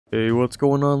Hey, what's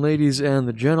going on, ladies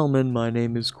and gentlemen? My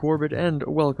name is Quarbit, and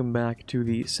welcome back to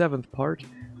the 7th part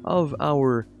of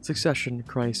our Succession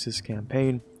Crisis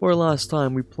campaign, where last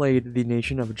time we played the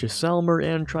nation of Gisselmer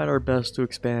and tried our best to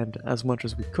expand as much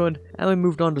as we could, and we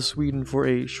moved on to Sweden for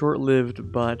a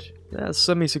short-lived but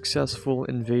semi-successful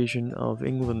invasion of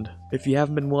England. If you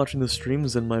haven't been watching the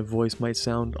streams, then my voice might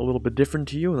sound a little bit different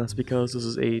to you, and that's because this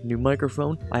is a new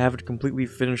microphone. I haven't completely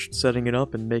finished setting it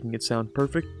up and making it sound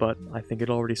perfect, but I think it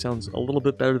already sounds a little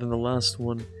bit better than the last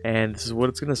one, and this is what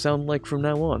it's going to sound like from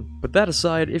now on. But that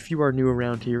aside, if you are new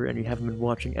around here and you haven't been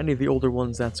watching any of the older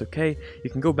ones, that's okay. You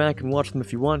can go back and watch them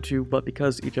if you want to, but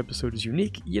because each episode is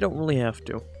unique, you don't really have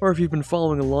to. Or if you've been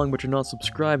following along but you're not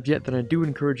subscribed yet, then I do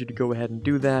encourage you to go ahead and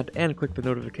do that, and click the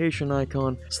notification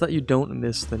icon so that you don't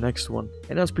miss the next one.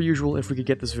 And as per usual, if we could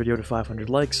get this video to 500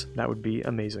 likes, that would be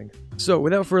amazing. So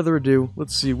without further ado,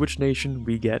 let's see which nation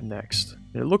we get next.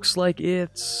 And it looks like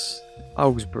it's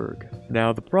Augsburg.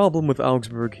 Now the problem with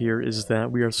Augsburg here is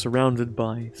that we are surrounded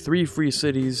by 3 free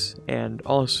cities and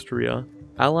Austria,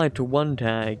 allied to one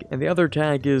tag, and the other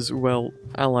tag is, well,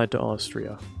 allied to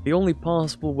Austria. The only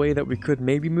possible way that we could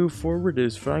maybe move forward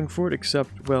is Frankfurt,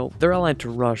 except, well, they're allied to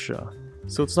Russia.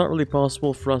 So it's not really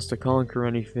possible for us to conquer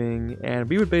anything, and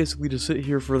we would basically just sit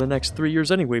here for the next 3 years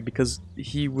anyway, because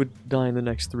he would die in the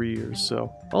next 3 years,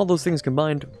 so all those things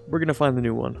combined, we're gonna find the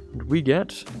new one. And we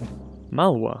get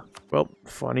Malwa. Well,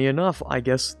 funny enough, I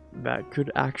guess that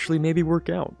could actually maybe work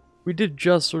out. We did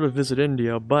just sort of visit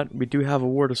India, but we do have a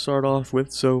war to start off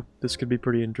with, so this could be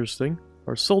pretty interesting.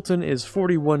 Our Sultan is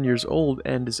 41 years old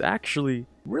and is actually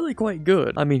really quite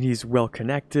good. I mean, he's well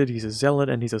connected, he's a zealot,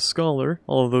 and he's a scholar.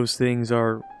 All of those things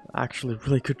are actually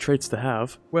really good traits to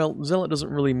have. Well, zealot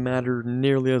doesn't really matter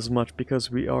nearly as much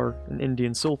because we are an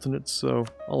Indian sultanate, so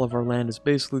all of our land is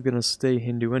basically gonna stay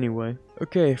Hindu anyway.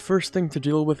 Okay, first thing to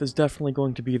deal with is definitely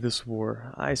going to be this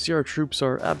war. I see our troops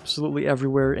are absolutely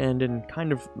everywhere and in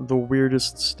kind of the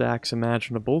weirdest stacks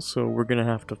imaginable, so we're gonna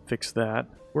have to fix that.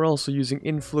 We're also using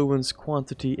influence,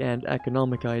 quantity, and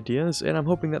economic ideas, and I'm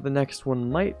hoping that the next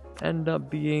one might end up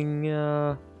being,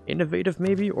 innovative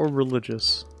maybe, or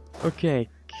religious. Okay,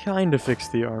 kinda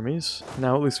fixed the armies.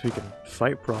 Now at least we can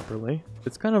fight properly.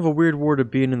 It's kind of a weird war to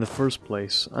be in the first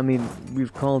place. I mean,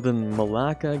 we've called in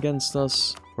Malacca against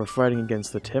us, we're fighting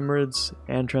against the Timurids,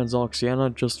 and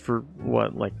Transoxiana just for,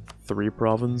 what, like 3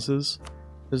 provinces?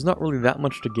 There's not really that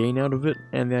much to gain out of it,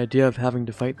 and the idea of having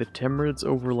to fight the Timurids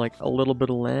over like a little bit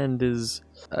of land is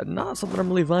not something I'm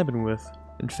really vibing with.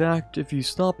 In fact, if you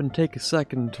stop and take a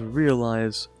second to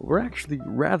realize, we're actually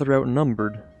rather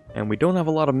outnumbered, and we don't have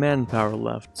a lot of manpower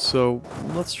left, so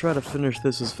let's try to finish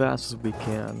this as fast as we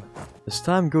can. As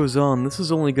time goes on, this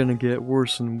is only gonna get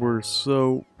worse and worse,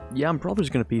 so yeah, I'm probably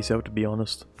just gonna peace out, to be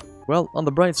honest. Well, on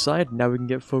the bright side, now we can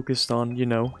get focused on, you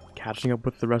know, catching up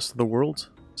with the rest of the world.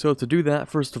 So to do that,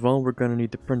 first of all, we're going to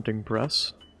need the printing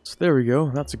press. So there we go,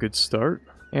 that's a good start.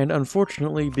 And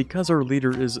unfortunately, because our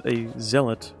leader is a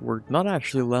zealot, we're not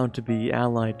actually allowed to be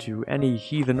allied to any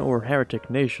heathen or heretic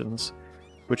nations,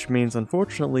 which means,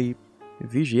 unfortunately,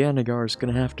 Vijayanagara is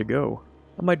going to have to go.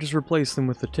 I might just replace them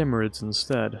with the Timurids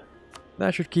instead.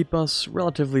 That should keep us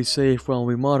relatively safe while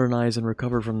we modernize and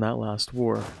recover from that last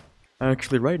war.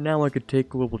 Actually, right now I could take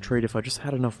global trade if I just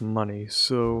had enough money,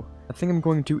 so I think I'm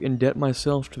going to indebt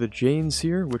myself to the Jains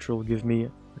here, which will give me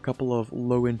a couple of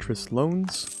low-interest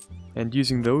loans, and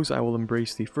using those I will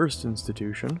embrace the first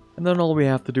institution, and then all we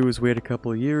have to do is wait a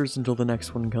couple of years until the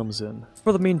next one comes in.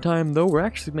 For the meantime, though, we're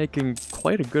actually making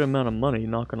quite a good amount of money,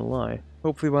 not gonna lie.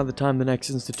 Hopefully by the time the next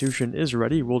institution is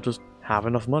ready, we'll just have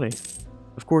enough money.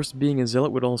 Of course, being a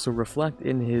zealot would also reflect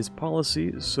in his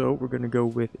policy, so we're going to go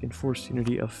with enforced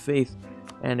unity of faith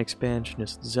and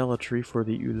expansionist zealotry for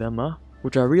the ulema,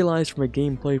 which I realize from a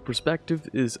gameplay perspective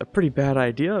is a pretty bad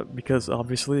idea, because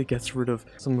obviously it gets rid of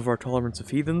some of our tolerance of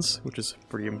heathens, which is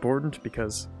pretty important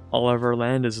because all of our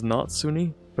land is not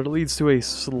Sunni, but it leads to a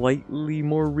slightly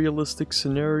more realistic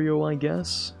scenario, I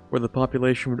guess, where the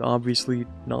population would obviously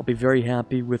not be very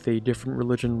happy with a different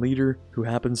religion leader who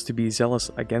happens to be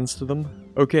zealous against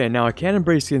them. Okay, now I can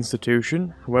embrace the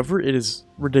institution, however it is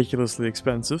ridiculously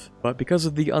expensive, but because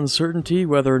of the uncertainty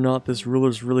whether or not this ruler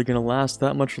is really going to last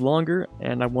that much longer,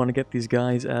 and I want to get these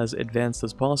guys as advanced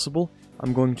as possible,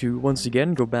 I'm going to once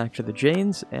again go back to the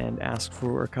Jains and ask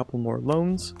for a couple more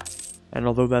loans. And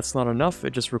although that's not enough,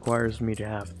 it just requires me to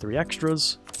have 3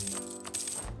 extras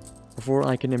before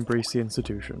I can embrace the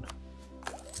institution.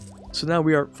 So now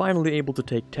we are finally able to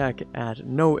take tech at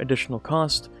no additional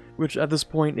cost, which at this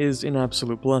point is an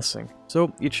absolute blessing.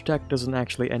 So each tech doesn't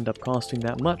actually end up costing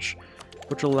that much,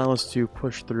 which will allow us to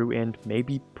push through and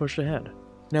maybe push ahead.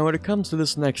 Now when it comes to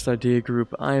this next idea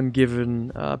group, I am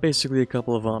given basically a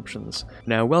couple of options.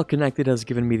 Now Well Connected has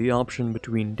given me the option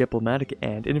between diplomatic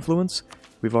and influence.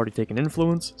 We've already taken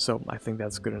influence, so I think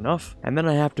that's good enough. And then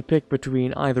I have to pick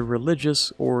between either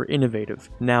religious or innovative.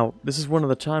 Now, this is one of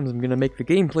the times I'm going to make the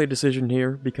gameplay decision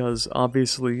here, because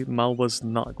obviously Malwa's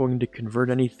not going to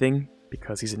convert anything,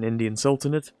 because he's an Indian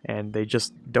Sultanate, and they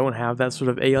just don't have that sort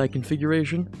of AI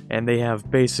configuration, and they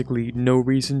have basically no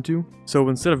reason to. So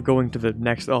instead of going to the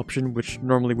next option, which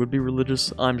normally would be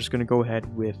religious, I'm just going to go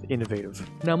ahead with innovative.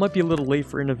 Now, it might be a little late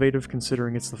for innovative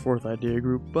considering it's the 4th idea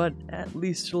group, but at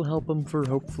least it'll help them for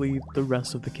hopefully the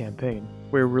rest of the campaign,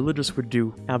 where religious would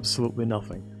do absolutely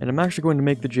nothing. And I'm actually going to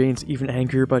make the Jains even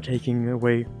angrier by taking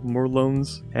away more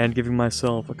loans and giving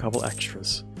myself a couple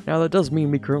extras. Now that does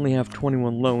mean we currently have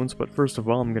 21 loans, but first of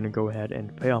all I'm going to go ahead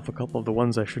and pay off a couple of the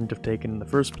ones I shouldn't have taken in the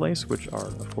first place, which are,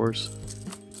 of course,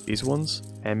 these ones,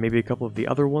 and maybe a couple of the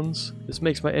other ones. This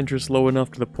makes my interest low enough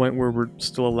to the point where we're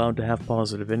still allowed to have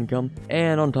positive income,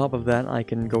 and on top of that I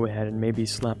can go ahead and maybe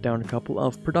slap down a couple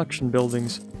of production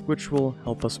buildings, which will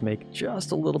help us make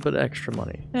just a little bit extra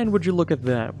money. And would you look at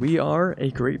that, we are a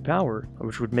great power,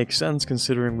 which would make sense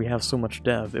considering we have so much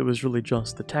dev. It was really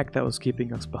just the tech that was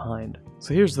keeping us behind.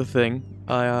 So here's the thing,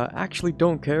 I actually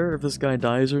don't care if this guy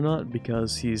dies or not,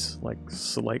 because he's like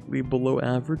slightly below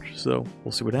average, so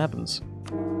we'll see what happens.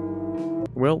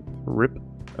 Well, rip.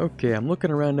 Okay, I'm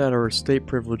looking around at our state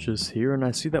privileges here, and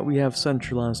I see that we have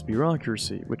centralized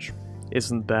bureaucracy, which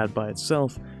isn't bad by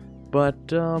itself, but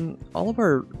all of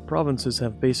our provinces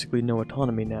have basically no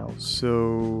autonomy now,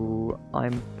 so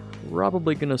I'm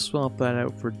probably gonna swap that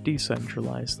out for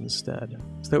decentralized instead,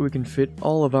 so that we can fit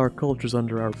all of our cultures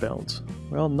under our belt.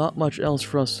 Well, not much else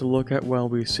for us to look at while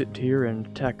we sit here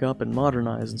and tech up and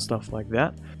modernize and stuff like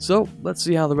that, so let's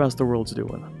see how the rest of the world's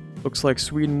doing. Looks like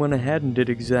Sweden went ahead and did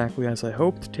exactly as I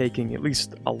hoped, taking at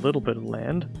least a little bit of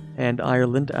land, and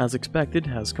Ireland, as expected,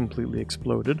 has completely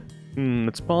exploded.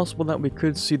 It's possible that we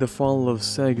could see the fall of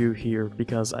Segu here,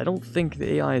 because I don't think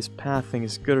the AI's pathing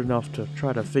is good enough to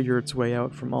try to figure its way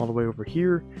out from all the way over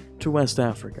here to West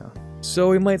Africa. So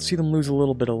we might see them lose a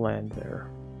little bit of land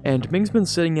there. And Ming's been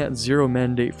sitting at 0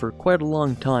 mandate for quite a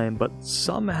long time, but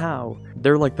somehow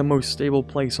they're like the most stable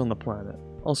place on the planet.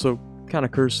 Also, kinda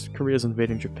cursed, Korea's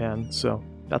invading Japan, so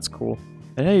that's cool.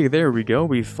 And hey, there we go,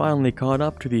 we've finally caught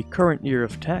up to the current year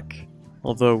of tech,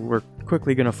 although we're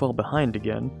quickly gonna fall behind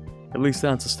again. At least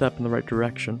that's a step in the right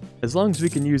direction. As long as we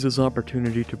can use this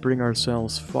opportunity to bring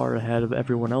ourselves far ahead of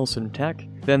everyone else in tech,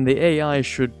 then the AI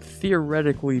should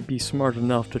theoretically be smart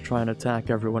enough to try and attack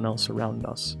everyone else around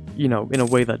us. You know, in a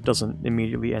way that doesn't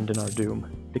immediately end in our doom.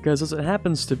 Because as it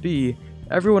happens to be,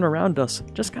 everyone around us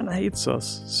just kinda hates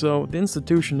us, so the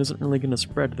institution isn't really gonna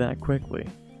spread that quickly.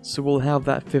 So we'll have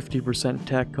that 50%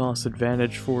 tech cost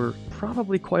advantage for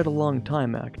probably quite a long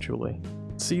time actually.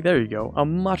 See, there you go, a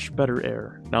much better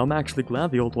heir. Now I'm actually glad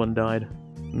the old one died.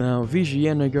 Now,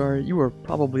 Vijayanagara, you are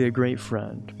probably a great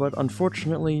friend, but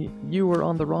unfortunately, you are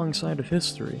on the wrong side of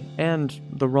history, and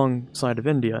the wrong side of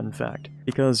India, in fact,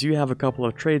 because you have a couple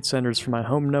of trade centers for my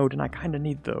home node, and I kinda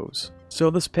need those. So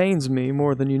this pains me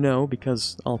more than you know,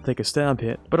 because I'll take a stab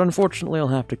hit, but unfortunately I'll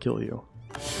have to kill you.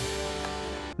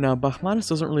 Now, Bahmanis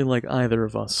doesn't really like either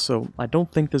of us, so I don't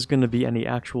think there's gonna be any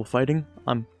actual fighting.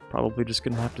 I'm probably just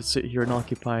gonna have to sit here and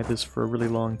occupy this for a really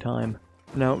long time.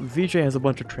 Now, Vijay has a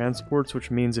bunch of transports,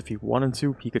 which means if he wanted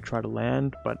to, he could try to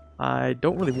land, but I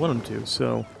don't really want him to,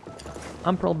 so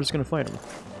I'm probably just gonna fight him.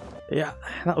 Yeah,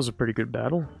 that was a pretty good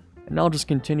battle. And I'll just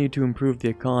continue to improve the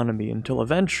economy until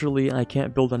eventually I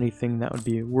can't build anything that would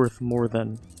be worth more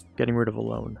than getting rid of a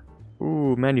loan.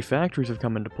 Ooh, manufactories have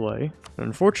come into play. And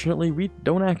unfortunately, we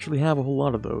don't actually have a whole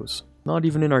lot of those. Not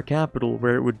even in our capital,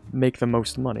 where it would make the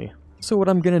most money. So what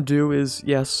I'm gonna do is,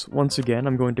 yes, once again,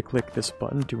 I'm going to click this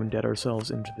button to indent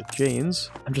ourselves into the Jains.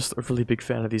 I'm just a really big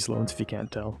fan of these loans, if you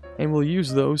can't tell. And we'll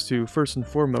use those to, first and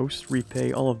foremost,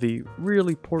 repay all of the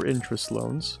really poor interest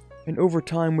loans. And over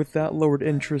time, with that lowered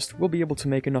interest, we'll be able to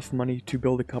make enough money to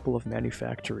build a couple of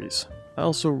manufactories. I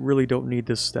also really don't need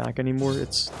this stack anymore,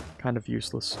 it's kind of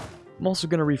useless. I'm also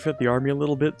going to refit the army a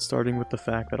little bit, starting with the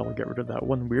fact that I'll get rid of that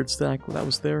one weird stack that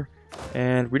was there.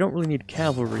 And we don't really need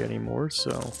cavalry anymore,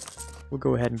 so we'll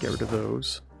go ahead and get rid of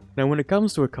those. Now when it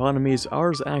comes to economies,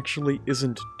 ours actually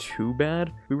isn't too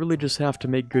bad, we really just have to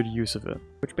make good use of it.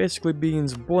 Which basically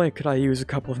means, boy could I use a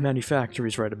couple of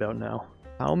manufactories right about now.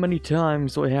 How many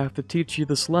times do I have to teach you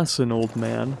this lesson, old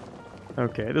man?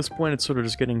 Okay, at this point it's sort of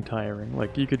just getting tiring,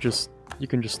 like you can just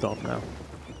stop now.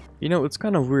 You know, it's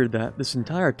kind of weird that this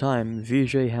entire time,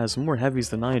 Vijay has more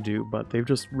heavies than I do, but they've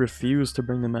just refused to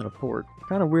bring them out of port.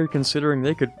 Kind of weird considering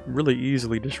they could really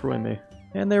easily destroy me.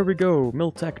 And there we go,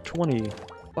 Miltech 20.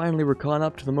 Finally we're caught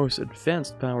up to the most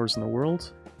advanced powers in the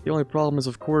world. The only problem is,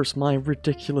 of course, my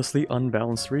ridiculously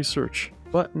unbalanced research.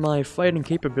 But my fighting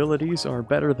capabilities are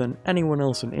better than anyone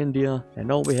else in India,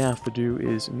 and all we have to do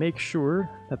is make sure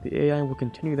that the AI will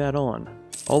continue that on.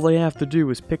 All they have to do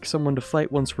is pick someone to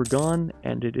fight once we're gone,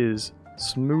 and it is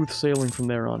smooth sailing from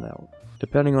there on out.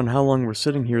 Depending on how long we're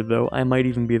sitting here though, I might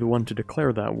even be the one to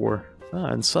declare that war.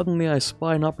 And suddenly I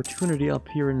spy an opportunity up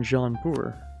here in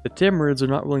Jaunpur. The Timurids are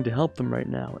not willing to help them right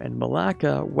now, and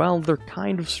Malacca, while they're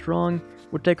kind of strong,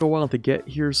 would take a while to get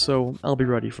here, so I'll be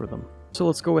ready for them. So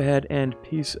let's go ahead and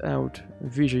peace out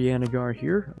Vijayanagar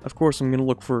here. Of course I'm going to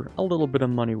look for a little bit of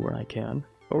money where I can,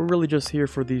 but we're really just here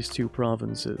for these two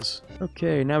provinces.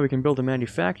 Okay, now we can build a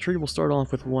manufactory. We'll start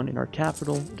off with one in our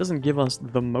capital. It doesn't give us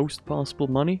the most possible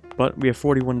money, but we have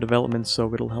 41 developments,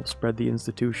 so it'll help spread the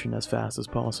institution as fast as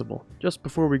possible. Just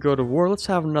before we go to war, let's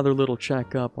have another little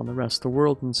check-up on the rest of the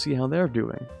world and see how they're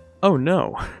doing. Oh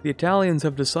no! The Italians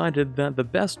have decided that the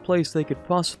best place they could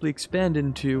possibly expand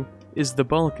into is the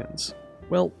Balkans.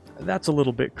 Well, that's a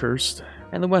little bit cursed.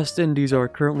 And the West Indies are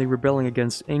currently rebelling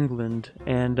against England,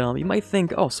 and you might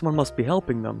think, oh, someone must be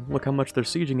helping them. Look how much they're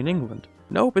sieging in England.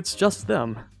 Nope, it's just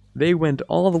them. They went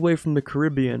all the way from the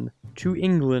Caribbean to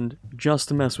England just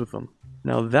to mess with them.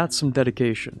 Now that's some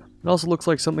dedication. It also looks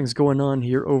like something's going on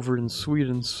here over in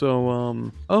Sweden,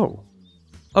 so,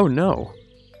 Oh no.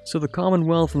 So the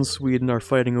Commonwealth and Sweden are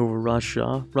fighting over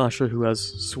Russia. Russia, who has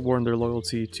sworn their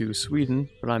loyalty to Sweden,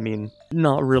 but I mean,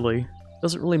 not really.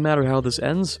 Doesn't really matter how this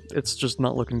ends, it's just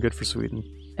not looking good for Sweden.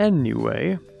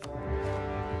 Anyway.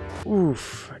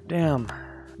 Oof, damn.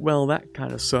 Well, that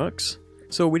kinda sucks.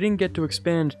 So we didn't get to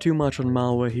expand too much on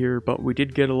Malwa here, but we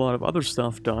did get a lot of other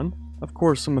stuff done. Of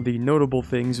course, some of the notable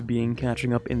things being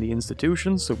catching up in the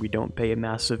institution, so we don't pay a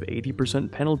massive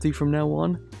 80% penalty from now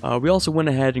on. We also went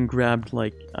ahead and grabbed,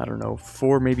 like, I don't know,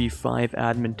 4, maybe 5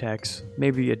 admin techs,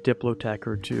 maybe a diplotech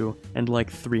or 2, and like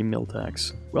 3 mil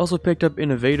techs. We also picked up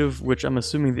innovative, which I'm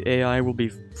assuming the AI will be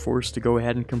forced to go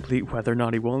ahead and complete whether or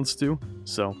not he wants to,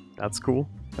 so that's cool.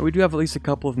 And we do have at least a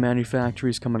couple of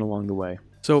manufactories coming along the way.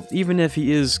 So even if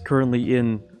he is currently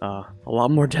in a lot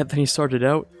more debt than he started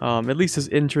out, at least his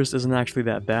interest isn't actually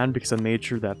that bad because I made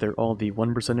sure that they're all the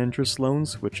 1% interest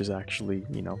loans, which is actually,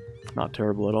 you know, not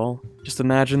terrible at all. Just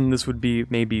imagine this would be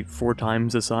maybe 4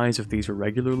 times the size if these were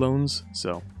regular loans,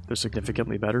 so they're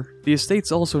significantly better. The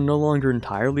estates also no longer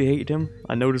entirely hate him.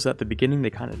 I noticed at the beginning they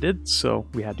kind of did, so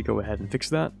we had to go ahead and fix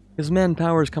that. His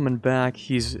manpower is coming back,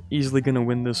 he's easily going to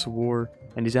win this war,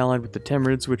 and he's allied with the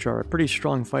Timurids, which are a pretty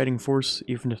strong fighting force,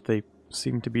 even if they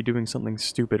seem to be doing something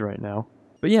stupid right now.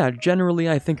 But yeah, generally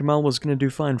I think Malwa's going to do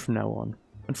fine from now on.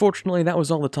 Unfortunately, that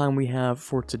was all the time we have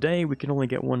for today. We can only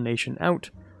get 1 nation out.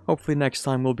 Hopefully next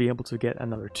time we'll be able to get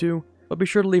another 2. But be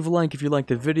sure to leave a like if you liked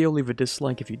the video, leave a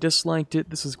dislike if you disliked it.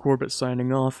 This is Quarbit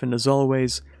signing off, and as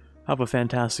always, have a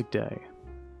fantastic day.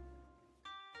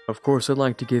 Of course, I'd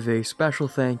like to give a special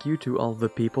thank you to all the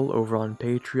people over on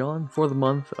Patreon for the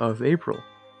month of April.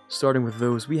 Starting with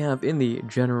those we have in the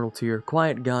general tier: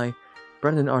 Quiet Guy,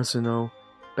 Brendan Arsenault,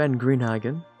 Ben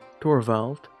Greenhagen,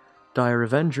 Torvald, Dire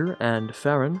Avenger, and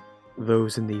Farron.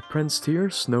 Those in the Prince tier: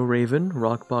 Snow Raven,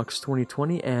 Rockbox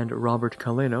 2020, and Robert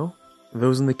Caleno.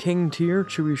 Those in the King tier: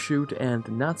 Chewy Shoot and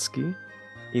Natsuki.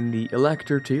 In the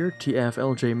Elector tier: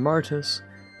 TFLJ Martis.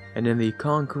 And in the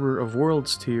Conqueror of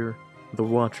Worlds tier: The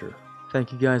Watcher.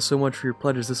 Thank you guys so much for your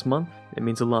pledges this month, it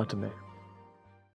means a lot to me.